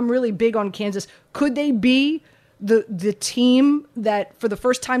really big on Kansas. Could they be the team that for the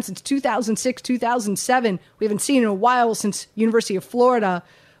first time since 2006, 2007, we haven't seen in a while since University of Florida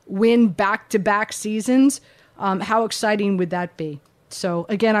win back-to-back seasons? How exciting would that be? So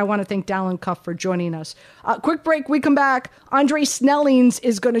again, I want to thank Dallin Cuff for joining us. Quick break. We come back. Andre Snellings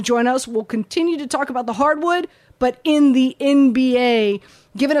is going to join us. We'll continue to talk about the hardwood, but in the NBA,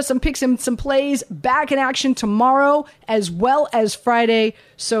 giving us some picks and some plays, back in action tomorrow as well as Friday.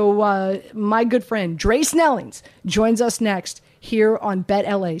 So my good friend Dre Snellings joins us next here on Bet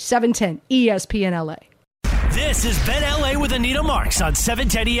LA, 710 ESPN LA. This is Bet LA with Anita Marks on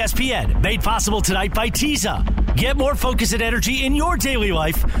 710 ESPN, made possible tonight by Teza. Get more focus and energy in your daily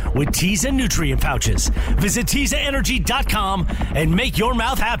life with Teza nutrient pouches. Visit TezaEnergy.com and make your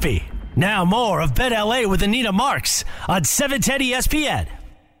mouth happy. Now more of Bet LA with Anita Marks on 710 ESPN.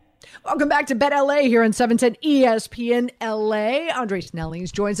 Welcome back to Bet LA here on 710 ESPN LA. Andre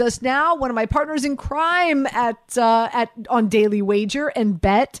Snellings joins us now, one of my partners in crime on Daily Wager and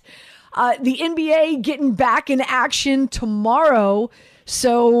Bet. The NBA getting back in action tomorrow.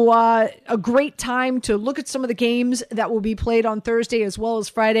 So a great time to look at some of the games that will be played on Thursday as well as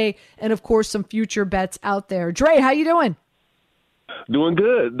Friday, and of course some future bets out there. Dre, how you doing? Doing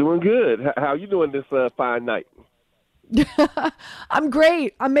good. How you doing this fine night? I'm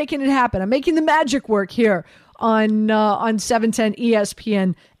great. I'm making it happen. I'm making the magic work here on 710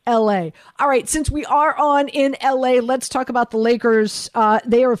 ESPN LA. All right, since we are on in LA, let's talk about the Lakers.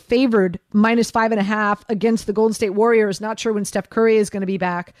 They are favored -5.5 against the Golden State Warriors. Not sure when Steph Curry is going to be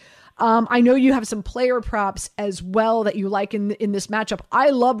back. I know you have some player props as well that you like in this matchup. I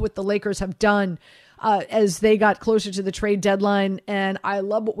love what the Lakers have done as they got closer to the trade deadline, and I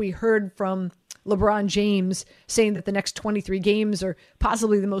love what we heard from LeBron James saying that the next 23 games are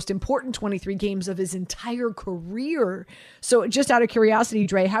possibly the most important 23 games of his entire career. So just out of curiosity,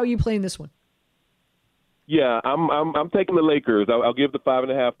 Dre, how are you playing this one? Yeah, I'm taking the Lakers. I'll give the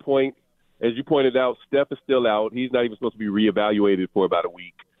 5.5 points. As you pointed out, Steph is still out. He's not even supposed to be reevaluated for about a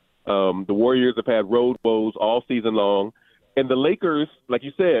week. The Warriors have had road woes all season long. And the Lakers, like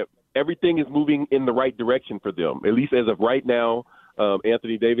you said, everything is moving in the right direction for them, at least as of right now.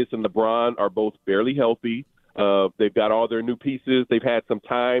 Anthony Davis and LeBron are both fairly healthy. They've got all their new pieces. They've had some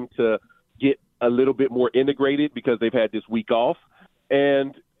time to get a little bit more integrated because they've had this week off.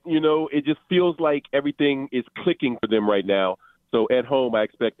 And, it just feels like everything is clicking for them right now. So at home, I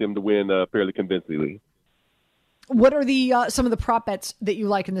expect them to win fairly convincingly. What are the some of the prop bets that you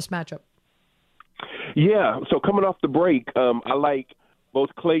like in this matchup? Yeah, so coming off the break, I like both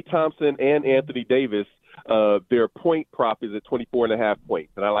Klay Thompson and Anthony Davis. Their point prop is at 24.5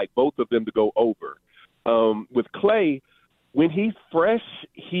 points, and I like both of them to go over. With Klay, when he's fresh,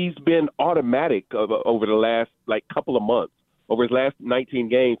 he's been automatic over the last couple of months. Over his last 19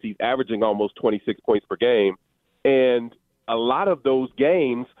 games, he's averaging almost 26 points per game, and a lot of those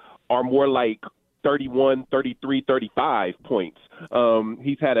games are more like 31, 33, 35 points.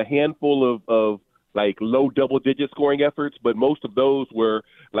 He's had a handful of low double-digit scoring efforts, but most of those were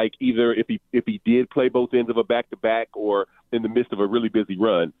either if he did play both ends of a back-to-back or in the midst of a really busy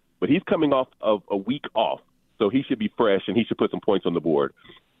run. But he's coming off of a week off, so he should be fresh and he should put some points on the board.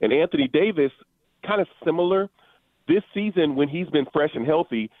 And Anthony Davis, kind of similar. This season, when he's been fresh and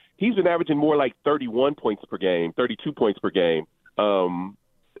healthy, he's been averaging more like 31 points per game, 32 points per game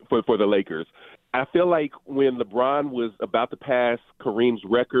for the Lakers. I feel like when LeBron was about to pass Kareem's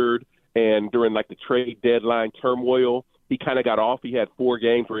record and during the trade deadline turmoil, he kind of got off. He had 4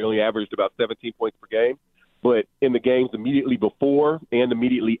 games where he only averaged about 17 points per game. But in the games immediately before and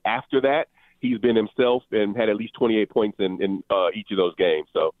immediately after that, he's been himself and had at least 28 points in each of those games.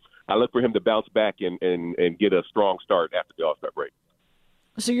 So I look for him to bounce back and get a strong start after the All-Star break.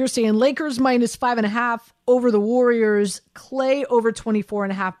 So you're saying Lakers -5.5 over the Warriors, Klay over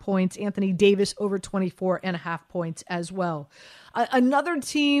 24.5 points, Anthony Davis over 24.5 points as well. Another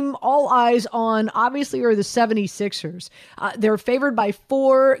team all eyes on, obviously, are the 76ers. They're favored by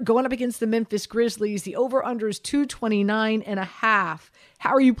 4 going up against the Memphis Grizzlies. The over-under is 229.5. How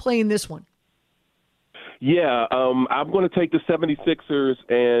are you playing this one? Yeah, I'm going to take the 76ers,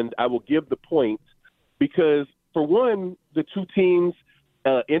 and I will give the points because, for one, the two teams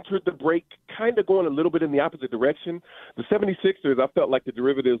entered the break kind of going a little bit in the opposite direction. The 76ers, I felt like the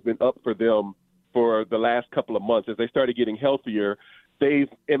derivative's been up for them for the last couple of months. As they started getting healthier, they've,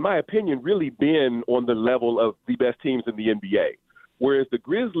 in my opinion, really been on the level of the best teams in the NBA. Whereas the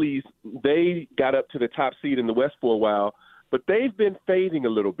Grizzlies, they got up to the top seed in the West for a while, but they've been fading a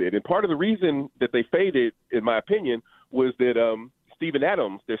little bit. And part of the reason that they faded, in my opinion, was that Steven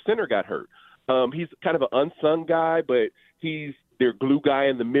Adams, their center, got hurt. He's kind of an unsung guy, but he's their glue guy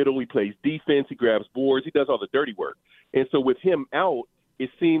in the middle. He plays defense. He grabs boards. He does all the dirty work. And so with him out, it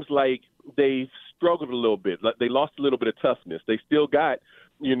seems like they've struggled a little bit. They lost a little bit of toughness. They still got,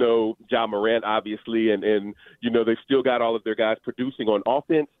 Ja Morant, obviously, and they've still got all of their guys producing on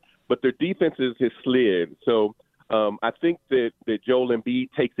offense, but their defense has slid. So I think that Joel Embiid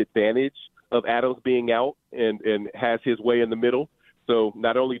takes advantage of Adams being out and has his way in the middle. So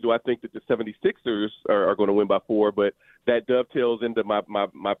not only do I think that the 76ers are going to win by 4, but that dovetails into my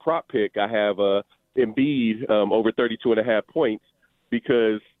prop pick. I have Embiid over 32.5 points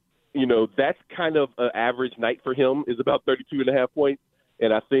because, that's kind of an average night for him is about 32.5 points.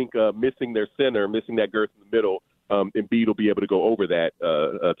 And I think missing their center, missing that girth in the middle, Embiid will be able to go over that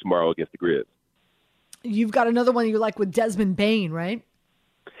tomorrow against the Grizz. You've got another one you like with Desmond Bane, right?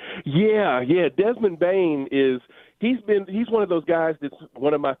 Yeah. Desmond Bane he's one of those guys that's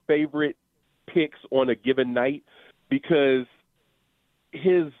one of my favorite picks on a given night because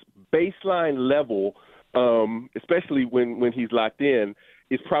his baseline level, especially when he's locked in,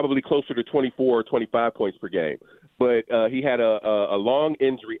 is probably closer to 24 or 25 points per game. but he had a long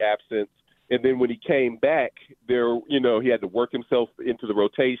injury absence. And then when he came back, he had to work himself into the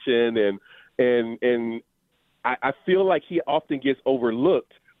rotation, and I feel like he often gets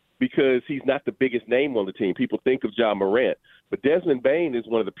overlooked because he's not the biggest name on the team. People think of Ja Morant, but Desmond Bane is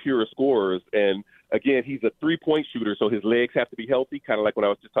one of the purest scorers. And again, he's a 3-point shooter, so his legs have to be healthy, kind of like what I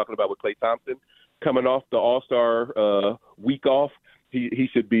was just talking about with Klay Thompson. Coming off the All-Star week off, he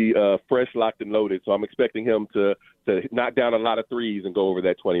should be fresh, locked, and loaded. So I'm expecting him to knock down a lot of threes and go over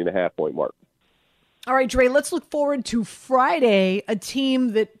that 20.5-point mark. All right, Dre, let's look forward to Friday, another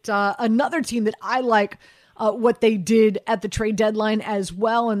team that I like what they did at the trade deadline as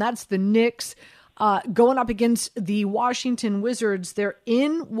well, and that's the Knicks going up against the Washington Wizards. They're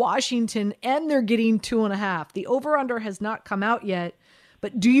in Washington, and they're getting 2.5. The over-under has not come out yet,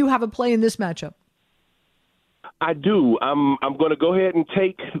 but do you have a play in this matchup? I do. I'm going to go ahead and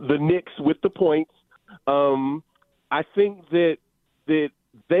take the Knicks with the points. I think that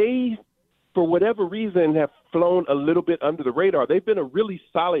they, for whatever reason, have flown a little bit under the radar. They've been a really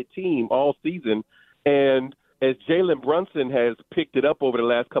solid team all season, and as Jalen Brunson has picked it up over the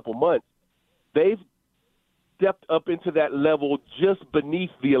last couple months, they've stepped up into that level just beneath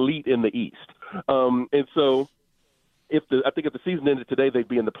the elite in the East. And so I think if the season ended today, they'd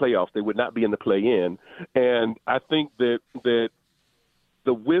be in the playoffs. They would not be in the play-in. And I think that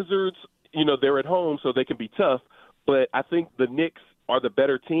the Wizards, they're at home, so they can be tough. But I think the Knicks are the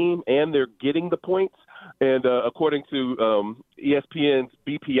better team, and they're getting the points. And according to ESPN's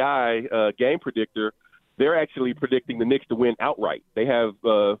BPI game predictor, they're actually predicting the Knicks to win outright. They have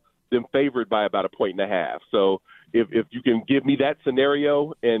them favored by about 1.5 points. So if you can give me that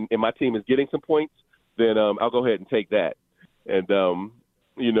scenario and my team is getting some points, then I'll go ahead and take that. And,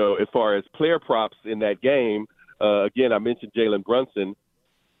 as far as player props in that game, again, I mentioned Jalen Brunson.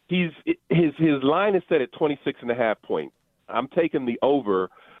 His line is set at 26.5 points. I'm taking the over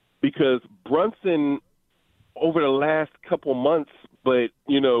because Brunson over the last couple months, but,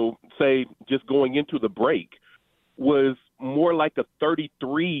 say just going into the break, was more like a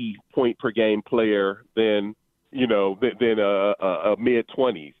 33-point per game player than a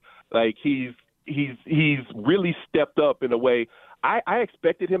mid-20s. Like he's really stepped up in a way. I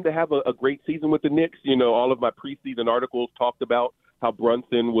expected him to have a great season with the Knicks. All of my preseason articles talked about how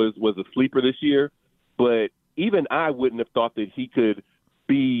Brunson was a sleeper this year, but even I wouldn't have thought that he could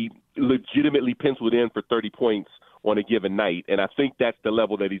be legitimately penciled in for 30 points on a given night, and I think that's the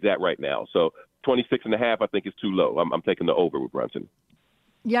level that he's at right now. So 26.5, I think, is too low. I'm taking the over with Brunson.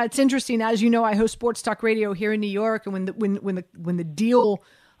 Yeah, it's interesting. As you know, I host Sports Talk Radio here in New York, and when the deal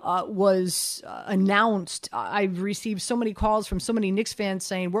was announced, I've received so many calls from so many Knicks fans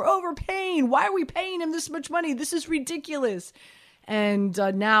saying, "We're overpaying. Why are we paying him this much money? This is ridiculous." And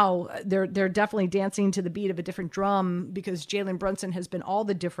now they're definitely dancing to the beat of a different drum because Jalen Brunson has been all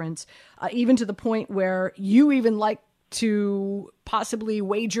the difference, even to the point where you even like to possibly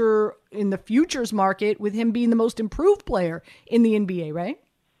wager in the futures market with him being the most improved player in the NBA, right?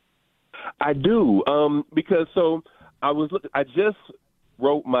 I do, because I just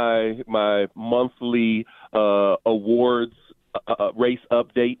wrote my monthly awards race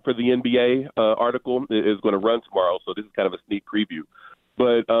update for the NBA article. It is going to run tomorrow, so this is kind of a sneak preview.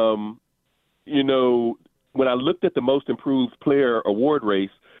 But, when I looked at the most improved player award race,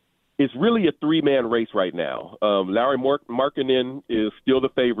 it's really a three-man race right now. Lauri Markkanen is still the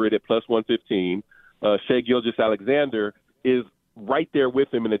favorite at plus 115. Shai Gilgeous-Alexander is right there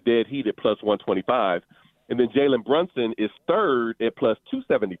with him in a dead heat at plus 125. And then Jalen Brunson is third at plus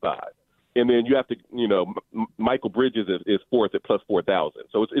 275. And then you have to, Michael Bridges is fourth at plus 4,000.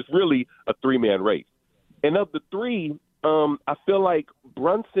 So it's really a three-man race. And of the three, I feel like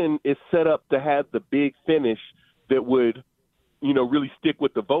Brunson is set up to have the big finish that would, really stick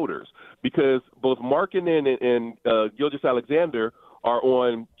with the voters, because both Markkanen and Gilgeous-Alexander are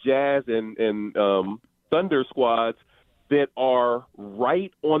on Jazz and Thunder squads that are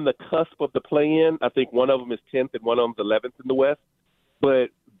right on the cusp of the play-in. I think one of them is 10th and one of them is 11th in the West. But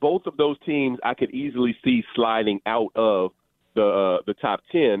both of those teams I could easily see sliding out of the top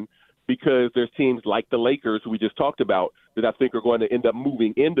 10 because there's teams like the Lakers, who we just talked about, that I think are going to end up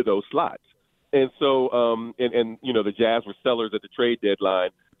moving into those slots. And so, the Jazz were sellers at the trade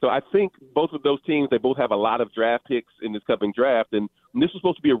deadline. So I think both of those teams, they both have a lot of draft picks in this coming draft, and this was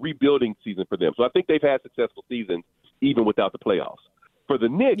supposed to be a rebuilding season for them. So I think they've had successful seasons even without the playoffs. For the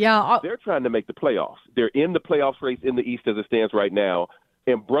Knicks, they're trying to make the playoffs. They're in the playoffs race in the East as it stands right now.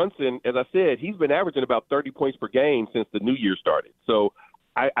 And Brunson, as I said, he's been averaging about 30 points per game since the new year started. So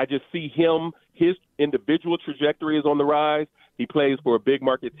I just see him. His individual trajectory is on the rise. He plays for a big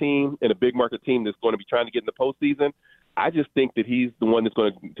market team and a big market team that's going to be trying to get in the postseason. I just think that he's the one that's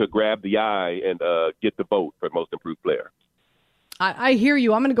going to grab the eye and get the vote for most improved player. I hear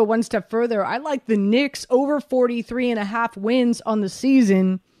you. I'm going to go one step further. I like the Knicks over 43.5 wins on the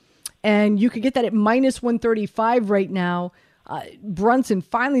season, and you could get that at minus 135 right now. Brunson,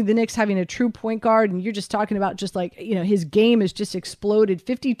 finally the Knicks having a true point guard, and you're just talking about just like, his game has just exploded.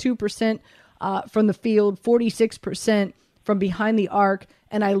 52% from the field, 46% from behind the arc,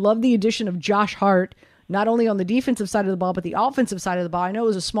 and I love the addition of Josh Hart, not only on the defensive side of the ball, but the offensive side of the ball. I know it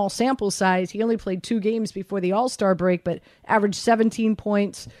was a small sample size. He only played 2 games before the All-Star break, but averaged 17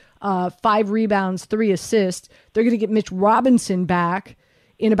 points, 5 rebounds, 3 assists. They're going to get Mitch Robinson back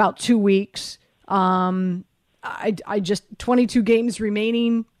in about 2 weeks. I just 22 games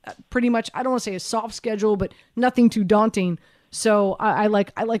remaining, pretty much. I don't want to say a soft schedule, but nothing too daunting. So I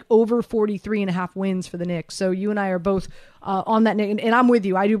like over 43.5 wins for the Knicks. So you and I are both on that, and I'm with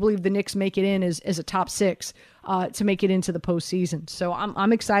you. I do believe the Knicks make it in as a top 6 to make it into the postseason. So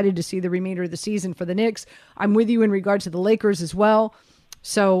I'm excited to see the remainder of the season for the Knicks. I'm with you in regard to the Lakers as well.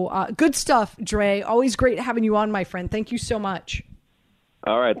 So good stuff, Dre. Always great having you on, my friend. Thank you so much.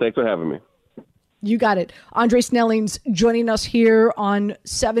 All right, thanks for having me. You got it. Andre Snelling's joining us here on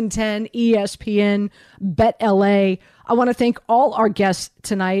 710 ESPN Bet LA. I want to thank all our guests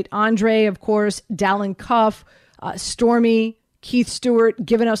tonight. Andre, of course, Dallin Cuff, Stormy, Keith Stewart,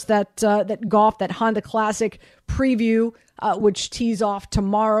 giving us that golf, that Honda Classic preview, which tees off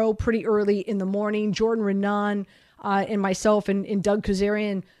tomorrow pretty early in the morning. Jordan Renan and myself and Doug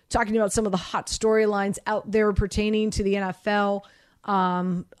Kazarian talking about some of the hot storylines out there pertaining to the NFL.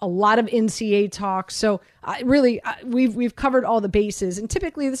 A lot of NCAA talk. So we've covered all the bases, and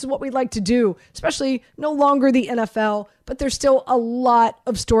typically this is what we like to do, especially no longer the NFL, but there's still a lot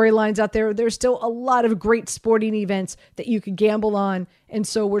of storylines out there. There's still a lot of great sporting events that you could gamble on. And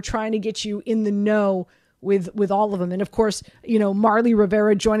so we're trying to get you in the know with all of them. And of course, Marley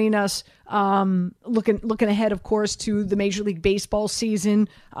Rivera joining us, looking ahead, of course, to the Major League Baseball season,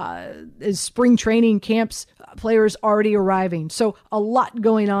 as spring training camps, players already arriving. So a lot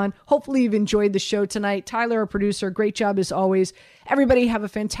going on. Hopefully you've enjoyed the show tonight. Tyler, our producer, great job as always. Everybody have a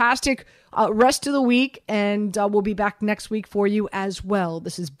fantastic rest of the week, and we'll be back next week for you as well.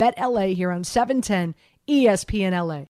 This is Bet LA here on 710 ESPN LA.